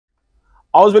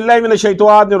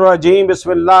औज़ुबिल्लाहिमिनश्शैतानिर्रजीम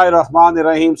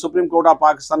बिस्मिल्लाहिर्रहमानिर्रहीम। Supreme court of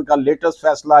Pakistan का latest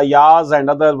फैसला याज and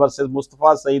other versus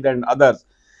Mustafa Saeed and others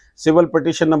civil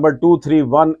petition number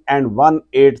 231 and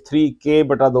 183 के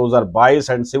बटा 2022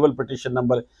 एंड सिविल पिटीशन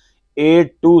नंबर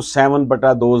 827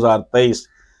 बटा 2023।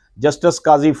 जस्टिस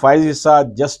काजी फाइज ईसा,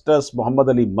 जस्टिस मोहम्मद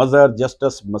अली मजहर,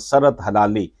 जस्टिस मसरत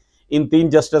हलाली, इन तीन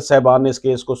जस्टिस साहबान ने इस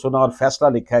केस को सुना और फैसला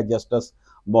लिखा है जस्टिस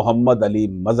मोहम्मद अली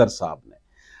मजहर साहब ने।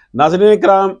 नाज़रीन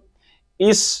इकराम,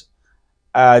 इस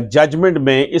जजमेंट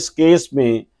में, इस केस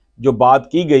में जो बात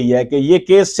की गई है कि ये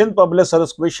case Sindh public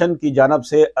service commission की जानब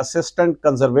से assistant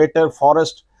conservator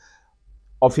forest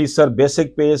officer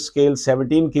basic पे स्केल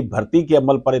 17 की भर्ती के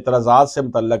अमल पर इतराज़ात से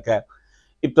मुतल्लक है।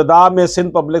 इब्तदा में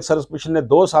सिंध पब्लिक सर्विस कमीशन ने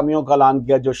 2 असामियों का ऐलान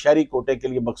किया जो शहरी कोटे के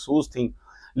लिए मखसूस थी,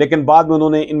 लेकिन बाद में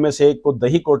उन्होंने इनमें से एक को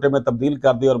दही कोटे में तब्दील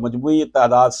कर दी और मजमूई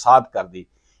तादाद 7 कर दी।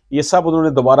 ये सब उन्होंने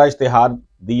दोबारा इश्तिहार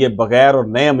दिए बगैर और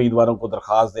नए उम्मीदवारों को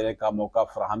दरख्वास्त देने का मौका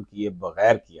फराहम किए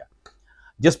बगैर किया,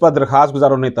 जिस पर दरख्वास्त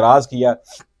गुजारों ने इतराज़ किया।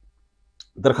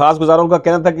 दरख्वास्त गुजारों का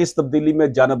कहना था कि इस तब्दीली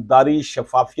में जानबदारी,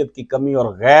 शफाफियत की कमी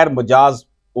और गैर मजाज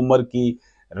उम्र की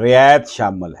रियायत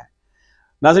शामिल है।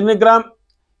 नाज़रीन इकराम,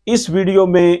 इस वीडियो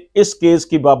में इस केस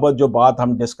की बाबत जो बात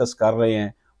हम डिस्कस कर रहे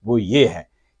हैं वो ये है,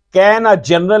 can a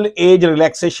general age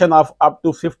relaxation of up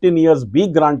to 15 years be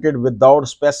granted without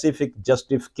specific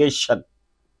justification.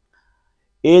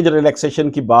 Age relaxation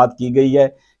की बात की गई है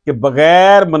कि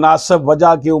बगैर मुनासिब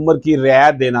वजह की उम्र की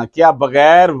रियायत देना, क्या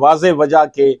बगैर वाज़े वजह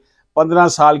के 15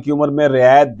 साल की उम्र में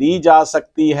रियायत दी जा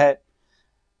सकती है?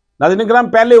 नाज़रीन इकराम,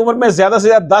 पहले उम्र में ज्यादा से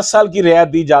ज्यादा 10 साल की रियायत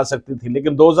दी जा सकती थी,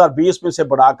 लेकिन 2020 में से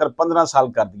बढ़ाकर 15 साल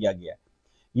कर दिया गया।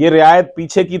 ये रियायत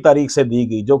पीछे की तारीख से दी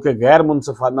गई जो कि गैर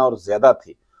मुनसिफाना और ज्यादा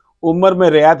थी। उम्र में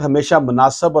रियायत हमेशा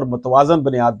मुनासिब और मुतवाज़न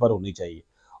बुनियाद पर होनी चाहिए,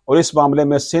 और इस मामले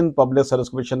में सिंध पब्लिक सर्विस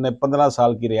कमीशन ने 15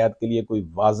 साल की रियायत के लिए कोई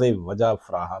वाज़ेह वजह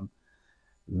फराहम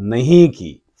नहीं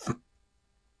की।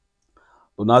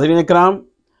 तो नाज़रीन इकराम,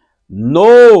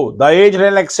 no, the age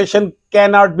relaxation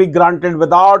cannot be granted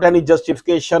without any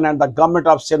justification, and the government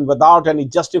of Sindh without any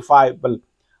justifiable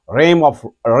rhyme of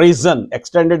reason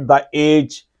extended the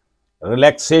age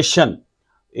relaxation।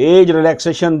 Age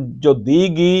relaxation जो दी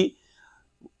गई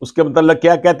उसके मतलब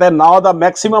क्या कहता है, now the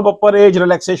maximum upper age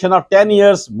relaxation of 10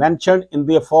 years mentioned in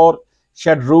the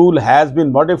aforesaid rule has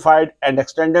been modified and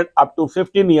extended up to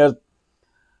 15 years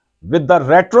with the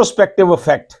retrospective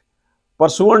effect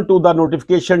pursuant to the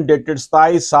notification dated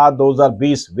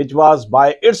 27/7/2020, which was by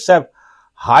itself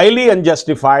highly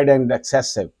unjustified and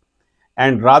excessive,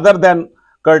 and rather than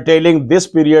curtailing this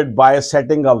period by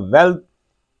setting a well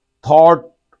thought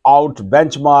out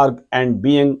benchmark and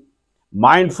being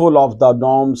mindful of the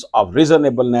norms of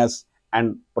reasonableness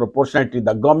and proportionality,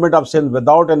 the government of Sindh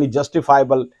without any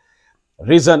justifiable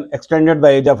reason extended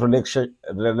the age of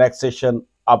relaxation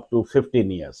up to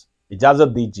 15 years। इजाजत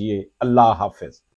दीजिए, अल्लाह हाफिज।